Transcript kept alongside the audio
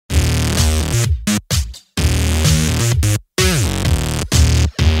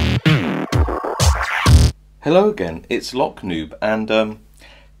Hello again, it's Lock Noob, and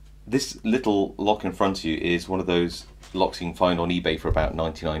this little lock in front of you is one of those locks you can find on eBay for about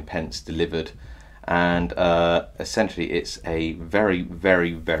 99 pence delivered, and essentially it's a very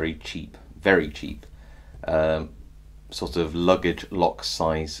cheap, sort of luggage lock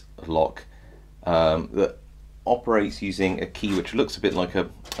size lock that operates using a key which looks a bit like a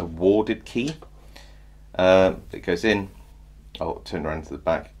warded key. It goes in, turn around to the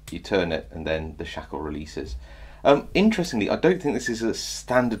back, you turn it, and then the shackle releases. Interestingly, I don't think this is a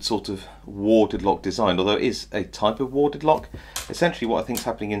standard sort of warded lock design, although it is a type of warded lock. Essentially what I think is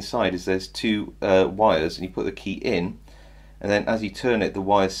happening inside is there's two wires, and you put the key in, and then as you turn it the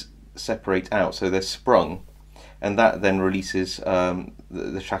wires separate out, so they're sprung, and that then releases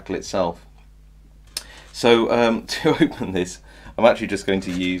the shackle itself. So to open this, I'm actually just going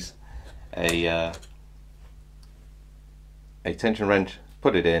to use a tension wrench,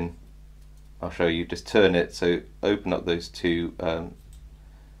 put it in. I'll show you, just turn it, so open up those two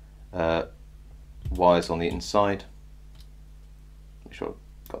wires on the inside. Make sure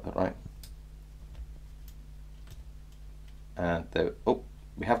I've got that right. And there, oh,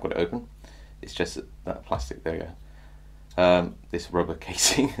 we have got it open. It's just that plastic, there you go. This rubber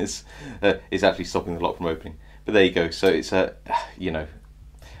casing is actually stopping the lock from opening. But there you go, so it's a, you know,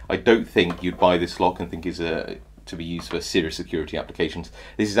 I don't think you'd buy this lock and think it's to be used for serious security applications.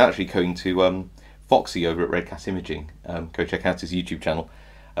 This is actually going to Foxy over at Red Cat Imaging. Go check out his YouTube channel.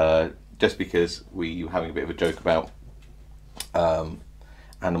 Just because we were having a bit of a joke about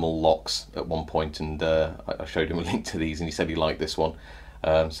animal locks at one point, and I showed him a link to these, and he said he liked this one.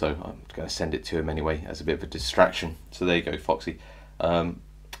 So I'm going to send it to him anyway as a bit of a distraction. So there you go, Foxy.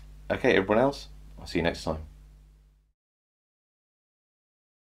 Okay, everyone else, I'll see you next time.